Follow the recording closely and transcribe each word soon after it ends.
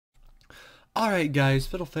Alright guys,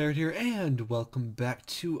 Ferret here, and welcome back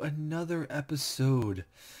to another episode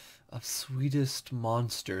of Sweetest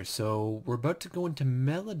Monster. So, we're about to go into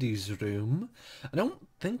Melody's room. I don't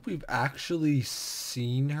think we've actually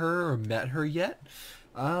seen her or met her yet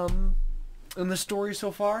in the story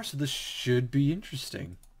so far, so this should be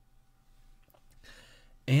interesting.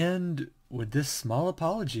 And with this small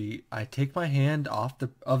apology, I take my hand off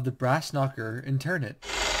the brass knocker and turn it.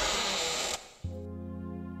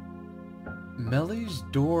 Melly's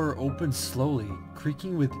door opens slowly,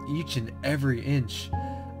 creaking with each and every inch.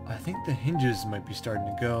 I think the hinges might be starting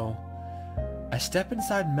to go. I step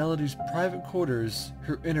inside Melody's private quarters,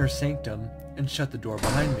 her inner sanctum, and shut the door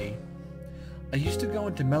behind me. I used to go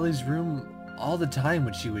into Melly's room all the time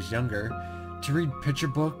when she was younger, to read picture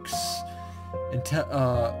books and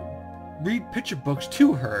read picture books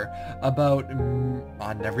to her about,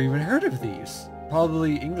 I'd never even heard of these,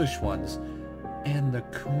 probably English ones. And the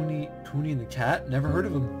Cooney and the cat, never heard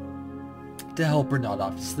of them, to help her nod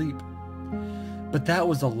off to sleep. But that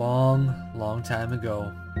was a long time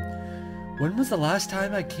ago. When was the last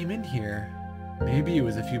time I came in here? Maybe it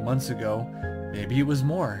was a few months ago, maybe it was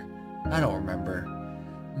more. I don't remember.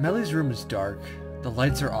 Melly's room is dark, the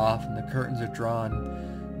lights are off and the curtains are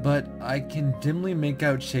drawn, but I can dimly make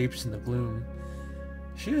out shapes in the gloom.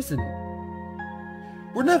 She doesn't...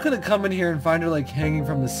 We're not gonna come in here and find her like hanging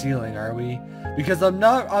from the ceiling, are we? Because I'm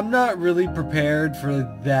not really prepared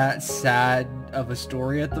for that sad of a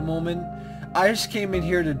story at the moment. I just came in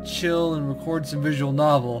here to chill and record some visual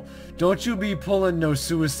novel. Don't you be pulling no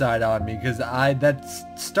suicide on me, because that's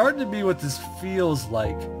starting to be what this feels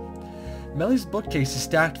like. Melly's bookcase is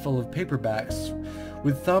stacked full of paperbacks,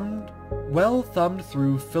 with well thumbed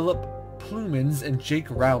through Philip Plumans and Jake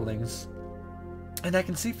Rowlings. And I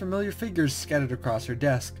can see familiar figures scattered across her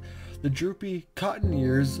desk, the droopy cotton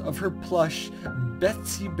ears of her plush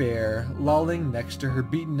Betsy Bear lolling next to her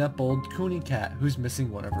beaten-up old Cooney cat who's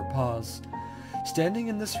missing one of her paws. Standing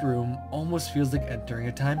in this room almost feels like entering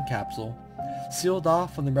a time capsule, sealed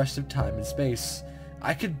off from the rest of time and space.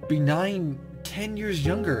 I could be 10 years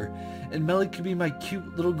younger, and Melly could be my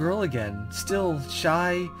cute little girl again, still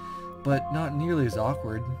shy, but not nearly as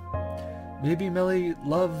awkward. Maybe Melly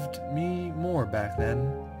loved me more back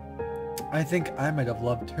then. I think I might have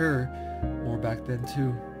loved her more back then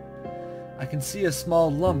too. I can see a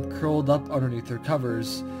small lump curled up underneath her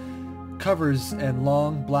covers and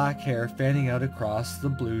long black hair fanning out across the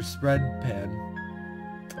blue spread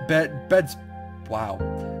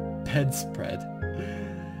bedspread.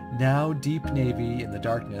 Now deep navy in the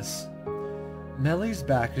darkness. Melly's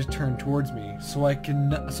back is turned towards me, so I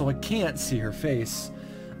can't see her face.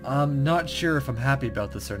 I'm not sure if I'm happy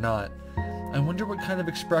about this or not. I wonder what kind of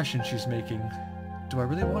expression she's making. Do I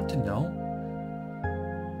really want to know?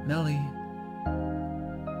 Melly.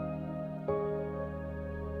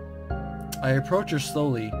 I approach her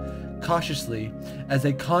slowly, cautiously, as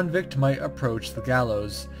a convict might approach the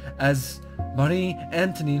gallows, as Marie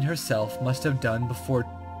Antoinette herself must have done before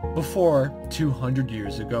 200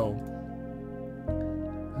 years ago.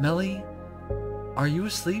 Melly, are you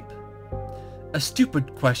asleep? A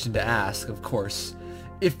stupid question to ask, of course.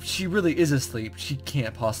 If she really is asleep, she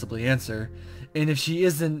can't possibly answer. And if she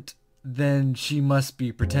isn't, then she must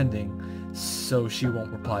be pretending, so she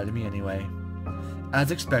won't reply to me anyway.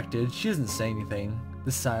 As expected, she doesn't say anything.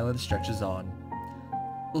 The silence stretches on.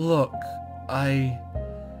 Look,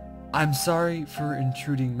 I'm sorry for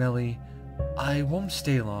intruding, Melly. I won't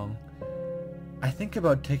stay long. I think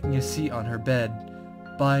about taking a seat on her bed,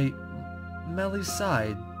 by Melly's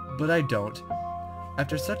side, but I don't.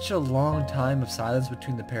 After such a long time of silence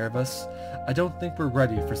between the pair of us, I don't think we're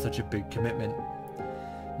ready for such a big commitment.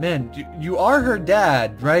 Man, you are her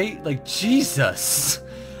dad, right? Like, Jesus!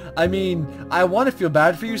 I mean, I want to feel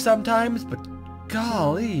bad for you sometimes, but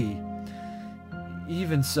golly.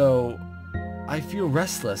 Even so, I feel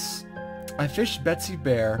restless. I fished Betsy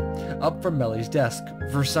Bear up from Melly's desk,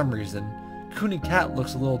 for some reason. Cooney cat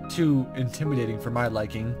looks a little too intimidating for my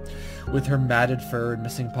liking, with her matted fur and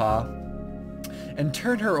missing paw, and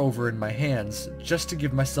turn her over in my hands, just to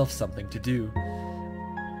give myself something to do.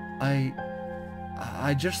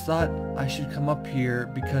 I just thought I should come up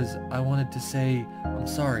here because I wanted to say I'm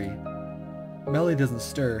sorry. Melly doesn't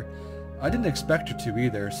stir. I didn't expect her to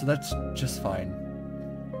either, so that's just fine.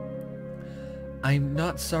 I'm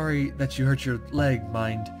not sorry that you hurt your leg,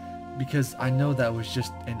 mind, because I know that was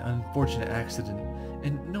just an unfortunate accident,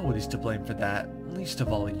 and nobody's to blame for that, least of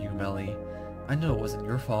all you, Melly. I know it wasn't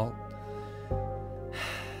your fault.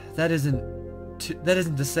 That isn't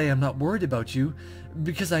to say I'm not worried about you,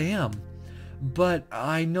 because I am. But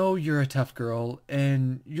I know you're a tough girl,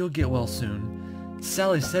 and you'll get well soon.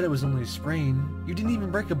 Sally said it was only a sprain. You didn't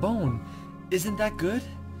even break a bone. Isn't that good?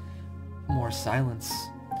 More silence.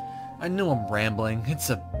 I know I'm rambling.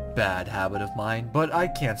 It's a bad habit of mine, but I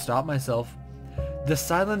can't stop myself. The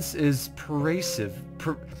silence is pervasive,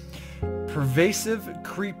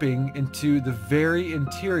 creeping into the very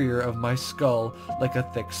interior of my skull like a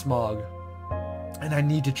thick smog. And I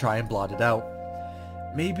need to try and blot it out.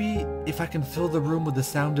 Maybe if I can fill the room with the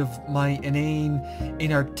sound of my inane,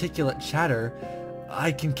 inarticulate chatter,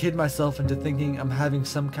 I can kid myself into thinking I'm having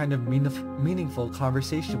some kind of meaningful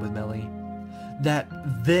conversation with Melly. That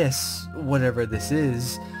this, whatever this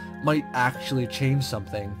is, might actually change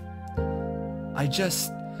something.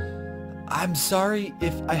 I'm sorry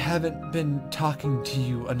if I haven't been talking to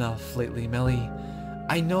you enough lately, Melly.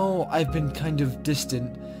 I know I've been kind of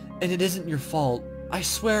distant, and it isn't your fault. I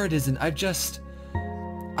swear it isn't.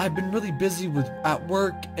 I've been really busy at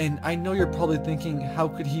work, and I know you're probably thinking, how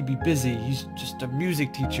could he be busy? He's just a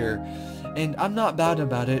music teacher. And I'm not bad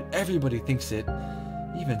about it. Everybody thinks it.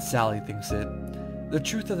 Even Sally thinks it. The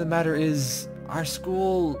truth of the matter is, our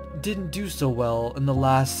school didn't do so well in the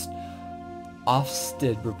last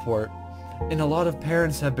Ofsted report. And a lot of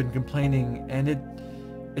parents have been complaining, and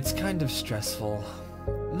it's kind of stressful.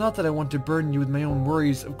 Not that I want to burden you with my own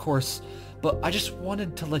worries, of course, but I just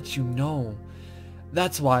wanted to let you know.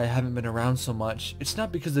 That's why I haven't been around so much. It's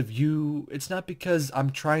not because of you. It's not because I'm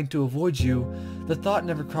trying to avoid you. The thought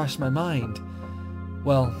never crossed my mind.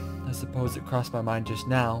 Well, I suppose it crossed my mind just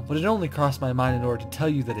now, but it only crossed my mind in order to tell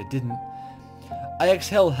you that it didn't. I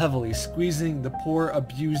exhale heavily, squeezing the poor,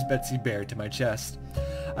 abused Betsy Bear to my chest.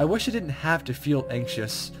 I wish I didn't have to feel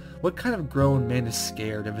anxious. What kind of grown man is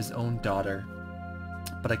scared of his own daughter?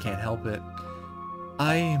 But I can't help it.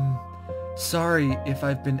 I'm sorry if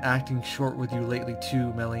I've been acting short with you lately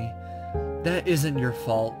too, Melly. That isn't your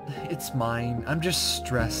fault. It's mine. I'm just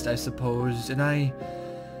stressed, I suppose, and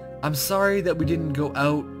I'm sorry that we didn't go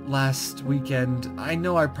out last weekend. I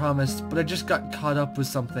know I promised, but I just got caught up with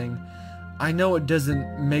something. I know it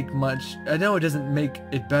doesn't make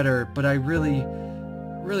it better, but I really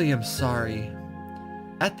am sorry.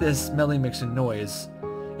 At this, Melly makes a noise.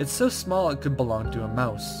 It's so small it could belong to a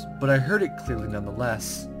mouse, but I heard it clearly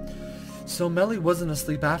nonetheless. So Melly wasn't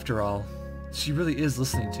asleep after all. She really is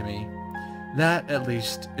listening to me. That, at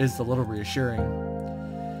least, is a little reassuring.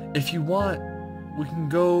 If you want, we can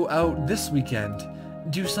go out this weekend.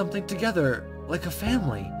 Do something together, like a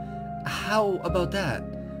family. How about that?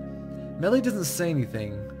 Melly doesn't say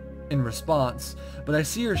anything in response, but I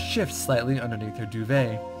see her shift slightly underneath her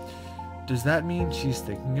duvet. Does that mean she's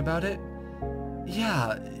thinking about it?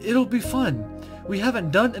 Yeah, it'll be fun. We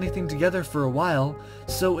haven't done anything together for a while,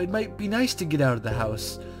 so it might be nice to get out of the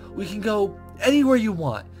house. We can go anywhere you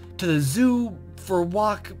want. To the zoo, for a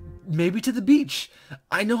walk, maybe to the beach.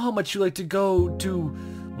 I know how much you like to go to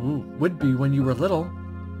Whitby when you were little.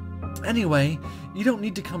 Anyway, you don't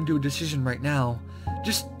need to come to a decision right now.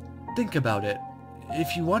 Just think about it.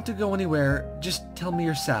 If you want to go anywhere, just tell me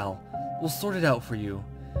or Sal. We'll sort it out for you.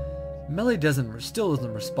 Melly still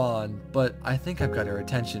doesn't respond, but I think I've got her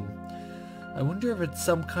attention. I wonder if it's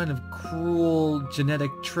some kind of cruel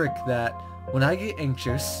genetic trick that when I get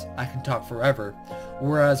anxious, I can talk forever,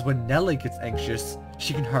 whereas when Nelly gets anxious,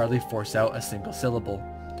 she can hardly force out a single syllable.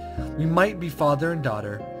 We might be father and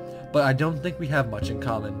daughter, but I don't think we have much in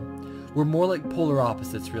common. We're more like polar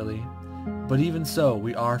opposites, really. But even so,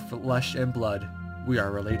 we are flesh and blood. We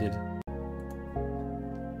are related.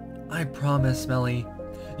 I promise, Melly.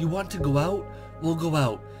 You want to go out? We'll go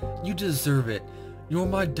out. You deserve it. You're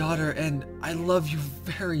my daughter, and I love you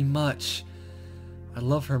very much. I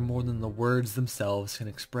love her more than the words themselves can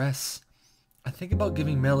express. I think about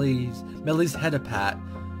giving Melly's head a pat,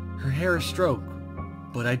 her hair a stroke,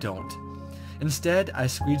 but I don't. Instead, I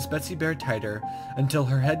squeeze Betsy Bear tighter until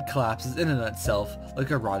her head collapses in on itself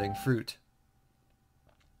like a rotting fruit.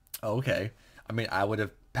 Okay. I mean, I would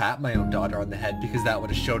have pat my own daughter on the head because that would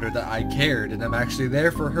have showed her that I cared and I'm actually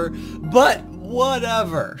there for her, but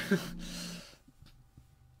whatever.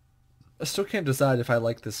 I still can't decide if I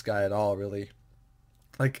like this guy at all, really.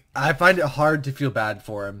 Like, I find it hard to feel bad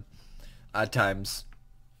for him at times.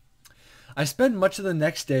 I spend much of the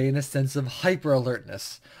next day in a sense of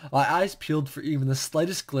hyper-alertness, my eyes peeled for even the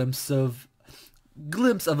slightest glimpse of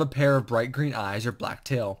a pair of bright green eyes or black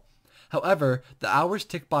tail. However, the hours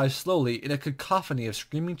tick by slowly in a cacophony of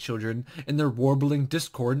screaming children in their warbling,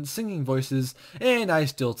 discordant singing voices, and I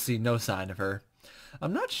still see no sign of her.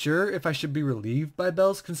 I'm not sure if I should be relieved by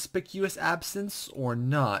Belle's conspicuous absence or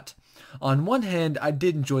not. On one hand, I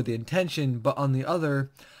did enjoy the intention, but on the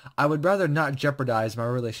other, I would rather not jeopardize my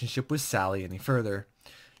relationship with Sally any further.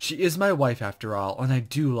 She is my wife after all, and I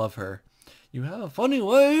do love her. You have a funny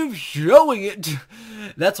way of showing it.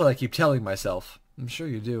 That's what I keep telling myself. I'm sure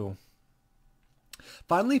you do.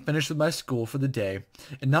 Finally finished with my school for the day,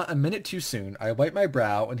 and not a minute too soon, I wipe my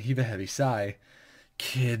brow and heave a heavy sigh.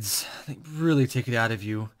 Kids, they really take it out of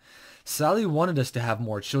you. Sally wanted us to have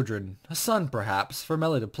more children, a son perhaps, for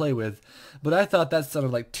Melly to play with, but I thought that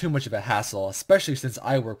sounded like too much of a hassle, especially since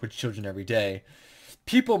I work with children every day.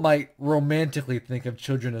 People might romantically think of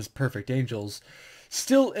children as perfect angels,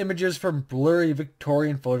 still images from blurry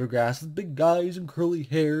Victorian photographs with big eyes and curly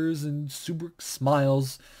hairs and super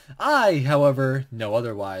smiles. I, however, know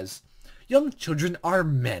otherwise. Young children are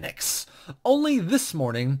manics. Only this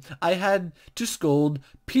morning I had to scold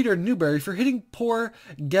Peter Newberry for hitting poor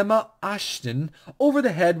Gemma Ashton over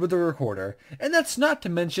the head with a recorder, and that's not to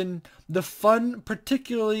mention the fun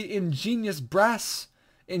particularly ingenious brass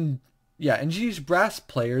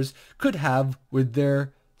players could have with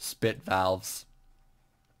their spit valves.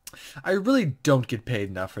 I really don't get paid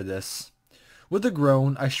enough for this. With a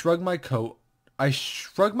groan, I shrug my coat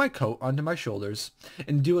onto my shoulders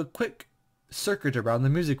and do a quick circuit around the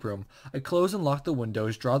music room. I close and lock the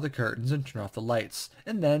windows, draw the curtains, and turn off the lights,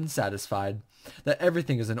 and then, satisfied that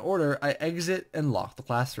everything is in order, I exit and lock the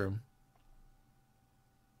classroom.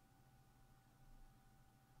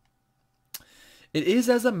 It is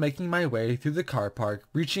as I'm making my way through the car park,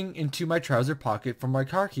 reaching into my trouser pocket for my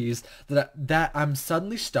car keys, that I'm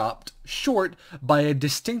suddenly stopped short by a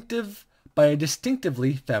distinctively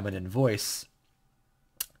feminine voice.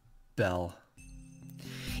 Belle.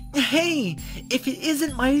 Hey, if it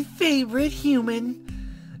isn't my favorite human.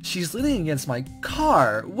 She's leaning against my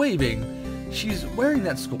car, waving. She's wearing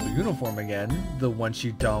that school uniform again, the one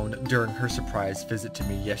she donned during her surprise visit to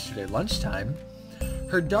me yesterday lunchtime.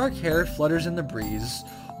 Her dark hair flutters in the breeze,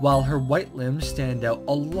 while her white limbs stand out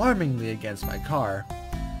alarmingly against my car.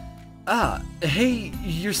 Ah, hey,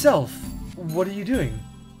 yourself. What are you doing?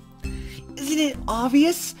 Isn't it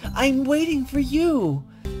obvious? I'm waiting for you.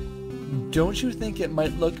 Don't you think it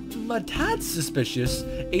might look a tad suspicious,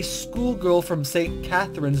 a schoolgirl from St.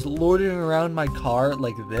 Catherine's loitering around my car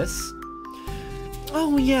like this?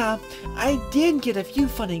 Oh yeah, I did get a few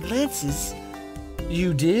funny glances.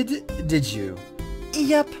 You did? Did you?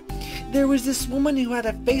 Yep. There was this woman who had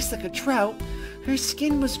a face like a trout. Her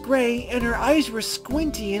skin was gray and her eyes were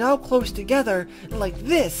squinty and all close together, like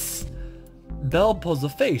this. Belle pulls a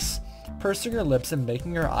face, pursing her lips and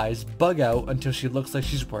making her eyes bug out until she looks like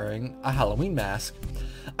she's wearing a Halloween mask.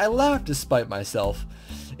 I laugh despite myself.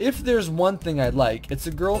 If there's one thing I like, it's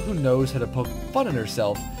a girl who knows how to poke fun at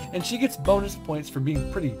herself, and she gets bonus points for being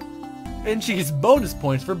pretty. And she gets bonus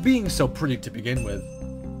points for being so pretty to begin with.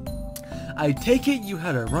 I take it you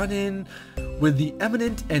had a run-in with the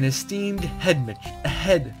eminent and esteemed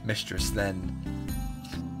headmistress then.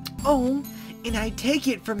 Oh, and I take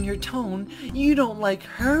it from your tone you don't like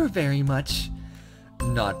her very much.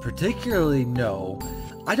 Not particularly, no.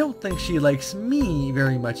 I don't think she likes me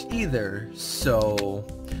very much either, so...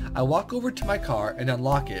 I walk over to my car and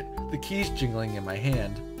unlock it, the keys jingling in my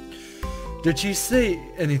hand. Did she say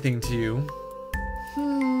anything to you?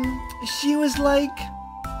 She was like...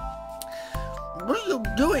 What are you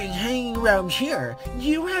doing hanging around here? Do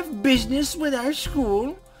you have business with our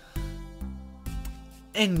school?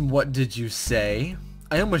 And what did you say?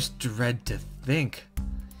 I almost dread to think.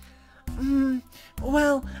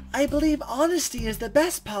 Well, I believe honesty is the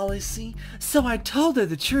best policy, so I told her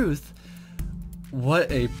the truth.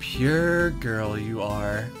 What a pure girl you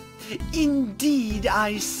are. Indeed,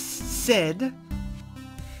 I said.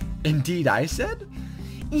 Indeed, I said?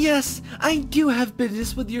 Yes, I do have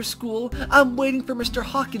business with your school. I'm waiting for Mr.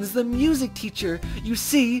 Hawkins, the music teacher. You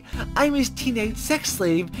see, I'm his teenage sex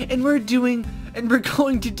slave, and we're going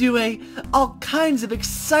to do all kinds of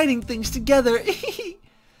exciting things together.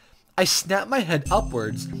 I snap my head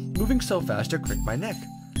upwards, moving so fast I crick my neck.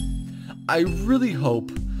 I really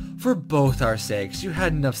hope, for both our sakes, you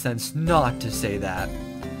had enough sense not to say that.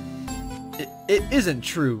 It isn't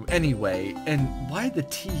true, anyway, and why the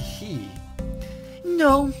tee-hee?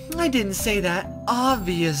 No, I didn't say that,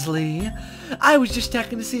 obviously. I was just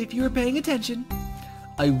checking to see if you were paying attention.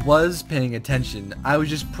 I was paying attention. I was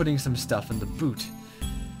just putting some stuff in the boot.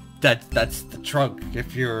 That's the trunk,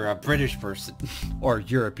 if you're a British person. Or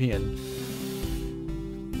European.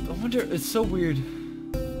 I wonder, it's so weird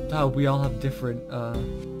how we all have different,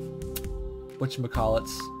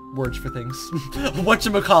 whatchamacallits, words for things.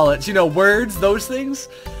 Whatchamacallits, you know, words, those things?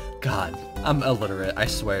 God, I'm illiterate, I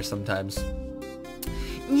swear sometimes.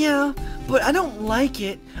 Yeah, but I don't like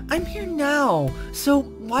it. I'm here now, so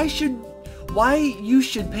why you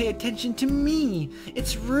should pay attention to me?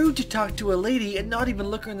 It's rude to talk to a lady and not even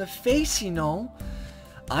look her in the face, you know.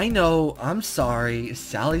 I know, I'm sorry.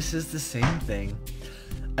 Sally says the same thing.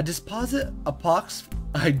 I deposit a box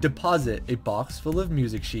full of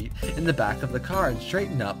music sheet in the back of the car and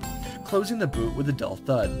straighten up, closing the boot with a dull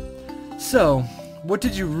thud. So, what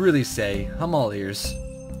did you really say? I'm all ears.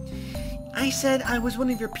 I said I was one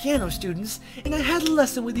of your piano students, and I had a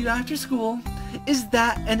lesson with you after school. Is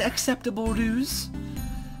that an acceptable ruse?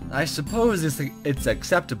 I suppose it's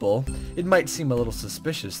acceptable. It might seem a little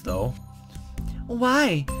suspicious, though.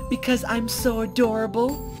 Why? Because I'm so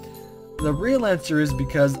adorable? The real answer is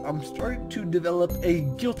because I'm starting to develop a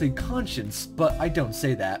guilty conscience, but I don't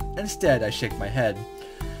say that. Instead, I shake my head.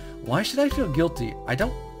 Why should I feel guilty? I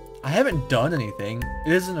haven't done anything.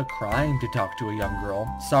 It isn't a crime to talk to a young girl.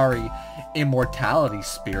 Sorry, immortality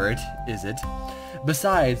spirit, is it?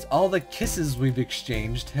 Besides, all the kisses we've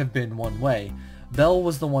exchanged have been one way. Belle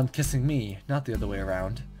was the one kissing me, not the other way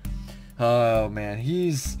around. Oh man,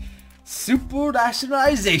 he's super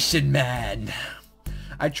rationalization man.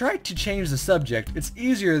 I tried to change the subject. It's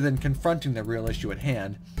easier than confronting the real issue at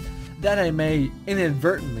hand. That I may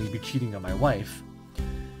inadvertently be cheating on my wife.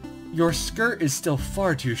 Your skirt is still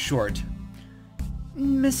far too short.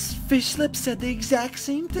 Miss Fishlip said the exact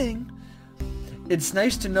same thing. It's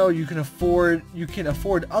nice to know you can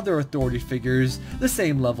afford other authority figures the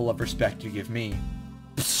same level of respect you give me.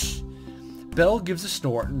 Psst. Belle gives a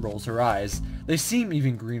snort and rolls her eyes. They seem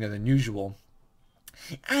even greener than usual.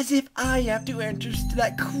 As if I have to answer to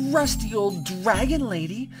that crusty old dragon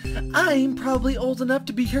lady. I'm probably old enough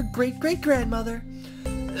to be her great-great-grandmother.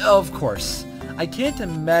 Of course. I can't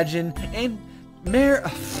imagine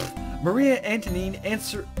Maria Antonine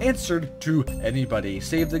answered to anybody,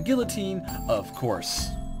 save the guillotine, of course.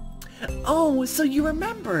 Oh, so you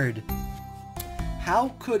remembered. How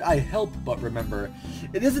could I help but remember?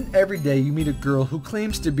 It isn't every day you meet a girl who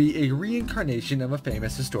claims to be a reincarnation of a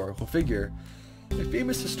famous historical figure. A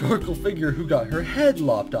famous historical figure who got her head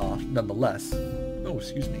lopped off, nonetheless. Oh,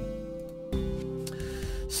 excuse me.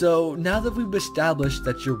 So, now that we've established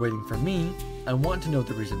that you're waiting for me, I want to know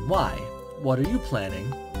the reason why. What are you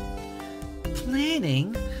planning?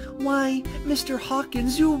 Planning? Why, Mr.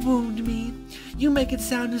 Hawkins, you wound me. You make it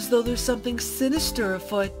sound as though there's something sinister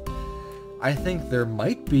afoot. I think there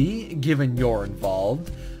might be, given you're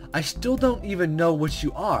involved. I still don't even know what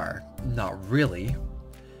you are. Not really.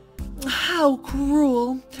 How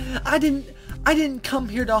cruel. I didn't come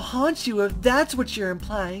here to haunt you, if that's what you're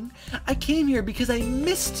implying. I came here because I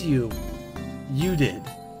missed you. You did.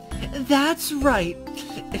 That's right.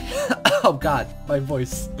 Oh god, my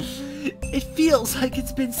voice. It feels like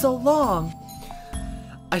it's been so long.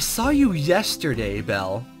 I saw you yesterday,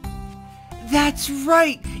 Belle. That's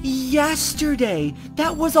right, yesterday.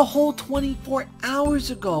 That was a whole 24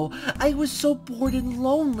 hours ago. I was so bored and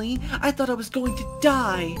lonely, I thought I was going to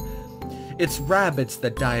die. It's rabbits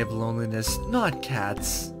that die of loneliness, not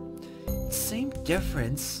cats. Same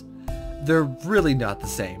difference. They're really not the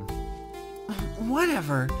same.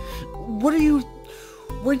 Whatever.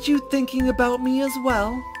 Weren't you thinking about me as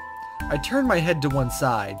well? I turned my head to one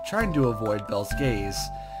side, trying to avoid Belle's gaze.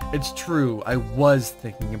 It's true, I was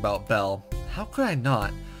thinking about Belle. How could I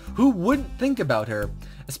not? Who wouldn't think about her?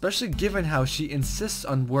 Especially given how she insists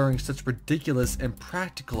on wearing such ridiculous and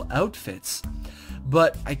practical outfits.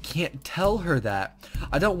 But I can't tell her that.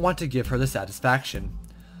 I don't want to give her the satisfaction.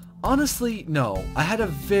 Honestly, no. I had a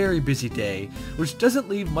very busy day, which doesn't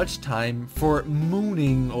leave much time for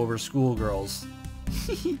mooning over schoolgirls.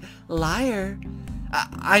 Liar.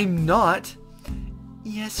 I'm not.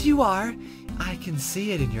 Yes, you are. I can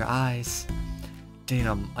see it in your eyes.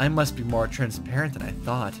 Damn, I must be more transparent than I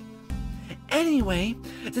thought. Anyway,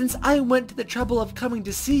 since I went to the trouble of coming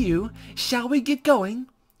to see you, shall we get going?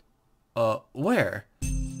 Where?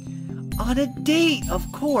 On a date, of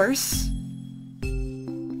course.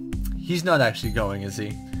 He's not actually going, is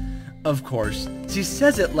he? Of course. She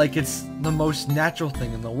says it like it's the most natural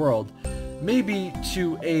thing in the world. Maybe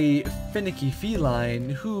to a finicky feline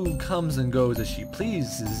who comes and goes as she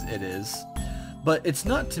pleases it is. But it's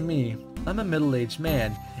not to me. I'm a middle-aged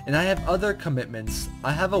man, and I have other commitments.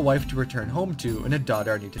 I have a wife to return home to, and a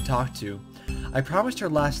daughter I need to talk to. I promised her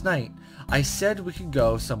last night. I said we could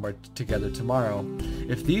go somewhere together tomorrow.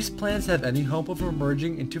 If these plans have any hope of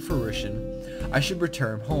emerging into fruition, I should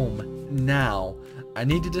return home now. I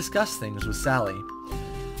need to discuss things with Sally.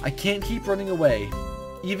 I can't keep running away,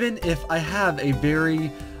 even if I have a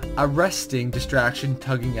very arresting distraction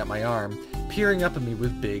tugging at my arm, peering up at me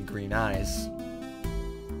with big green eyes.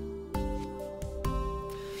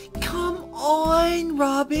 Come on,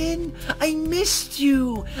 Robin. I missed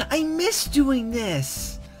you. I miss doing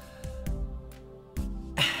this.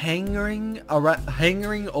 Hangering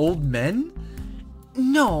old men?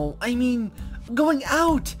 No, I mean, going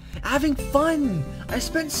out, having fun. I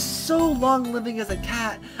spent so long living as a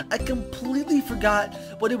cat, I completely forgot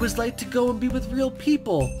what it was like to go and be with real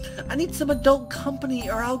people. I need some adult company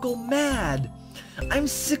or I'll go mad. I'm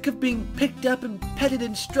sick of being picked up and petted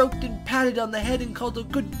and stroked and patted on the head and called a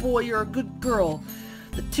good boy or a good girl.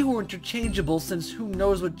 The two are interchangeable since who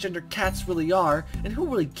knows what gender cats really are, and who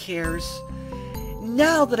really cares?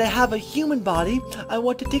 Now that I have a human body, I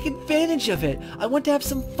want to take advantage of it. I want to have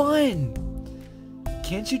some fun.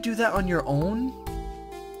 Can't you do that on your own?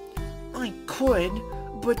 I could,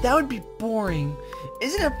 but that would be boring.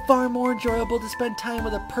 Isn't it far more enjoyable to spend time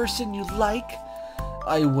with a person you like?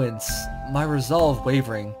 I wince, my resolve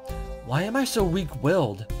wavering. Why am I so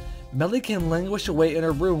weak-willed? Melly can languish away in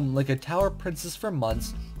her room like a tower princess for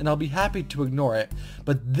months, and I'll be happy to ignore it.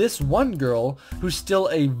 But this one girl, who's still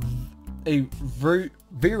a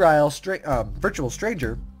virtual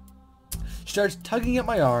stranger, starts tugging at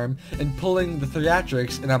my arm and pulling the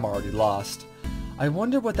theatrics, and I'm already lost. I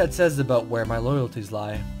wonder what that says about where my loyalties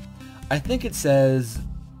lie. I think it says,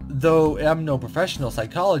 though I'm no professional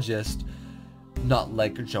psychologist, not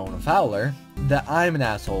like Jonah Fowler, that I'm an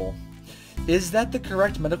asshole. Is that the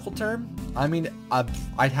correct medical term? I mean,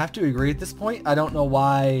 I'd have to agree at this point. I don't know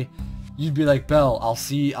why you'd be like, Belle, I'll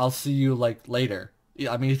see you like later.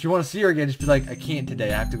 I mean, if you want to see her again, just be like, I can't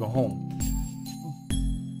today, I have to go home.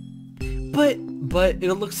 But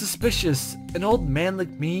it'll look suspicious. An old man like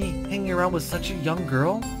me hanging around with such a young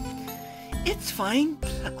girl? It's fine.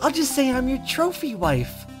 I'll just say I'm your trophy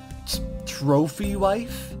wife. Trophy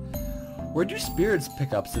wife? Where do spirits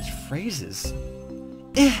pick up such phrases?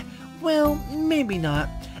 Well, maybe not.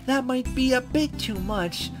 That might be a bit too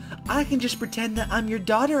much. I can just pretend that I'm your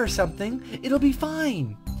daughter or something. It'll be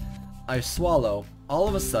fine. I swallow. All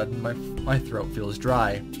of a sudden, my throat feels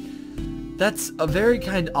dry. That's a very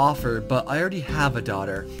kind offer, but I already have a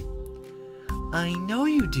daughter. I know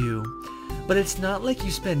you do, but it's not like you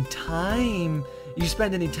spend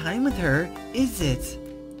any time with her, is it?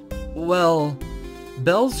 Well,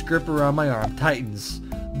 Belle's grip around my arm tightens.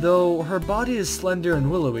 Though her body is slender and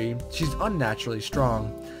willowy, she's unnaturally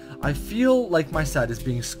strong. I feel like my side is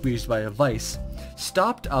being squeezed by a vice,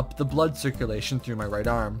 stopped up the blood circulation through my right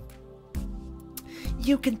arm.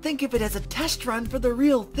 You can think of it as a test run for the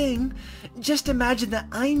real thing. Just imagine that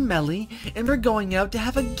I'm Melly, and we're going out to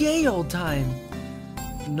have a gay old time.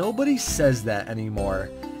 Nobody says that anymore.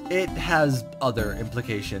 It has other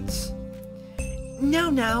implications.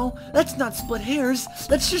 Now, let's not split hairs.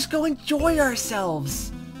 Let's just go enjoy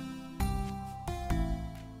ourselves.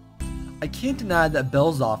 I can't deny that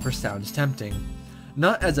Belle's offer sounds tempting.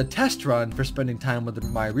 Not as a test run for spending time with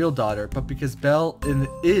my real daughter, but because Belle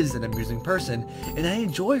is an amusing person, and I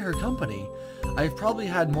enjoy her company. I've probably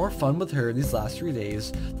had more fun with her these last 3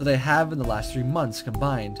 days than I have in the last 3 months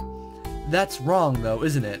combined. That's wrong though,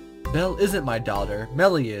 isn't it? Belle isn't my daughter,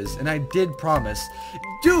 Melly is, and I did promise.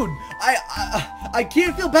 Dude, I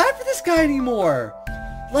can't feel bad for this guy anymore!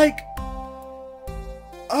 Like,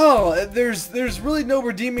 oh, there's really no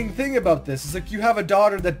redeeming thing about this. It's like you have a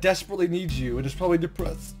daughter that desperately needs you and is probably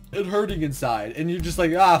depressed and hurting inside, and you're just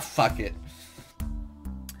like, fuck it.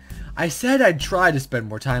 I said I'd try to spend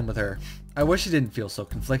more time with her. I wish I didn't feel so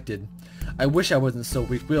conflicted. I wish I wasn't so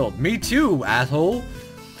weak-willed. Me too, asshole!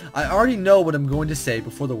 I already know what I'm going to say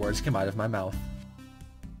before the words come out of my mouth.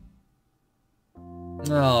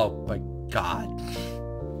 Oh my god.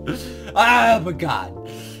 My god.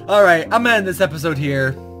 Alright, I'm gonna end this episode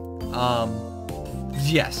here.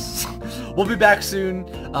 Yes. We'll be back soon.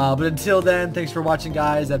 But until then, thanks for watching,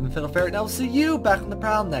 guys. I've been Ferret, and I'll see you back on the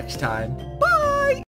prowl next time.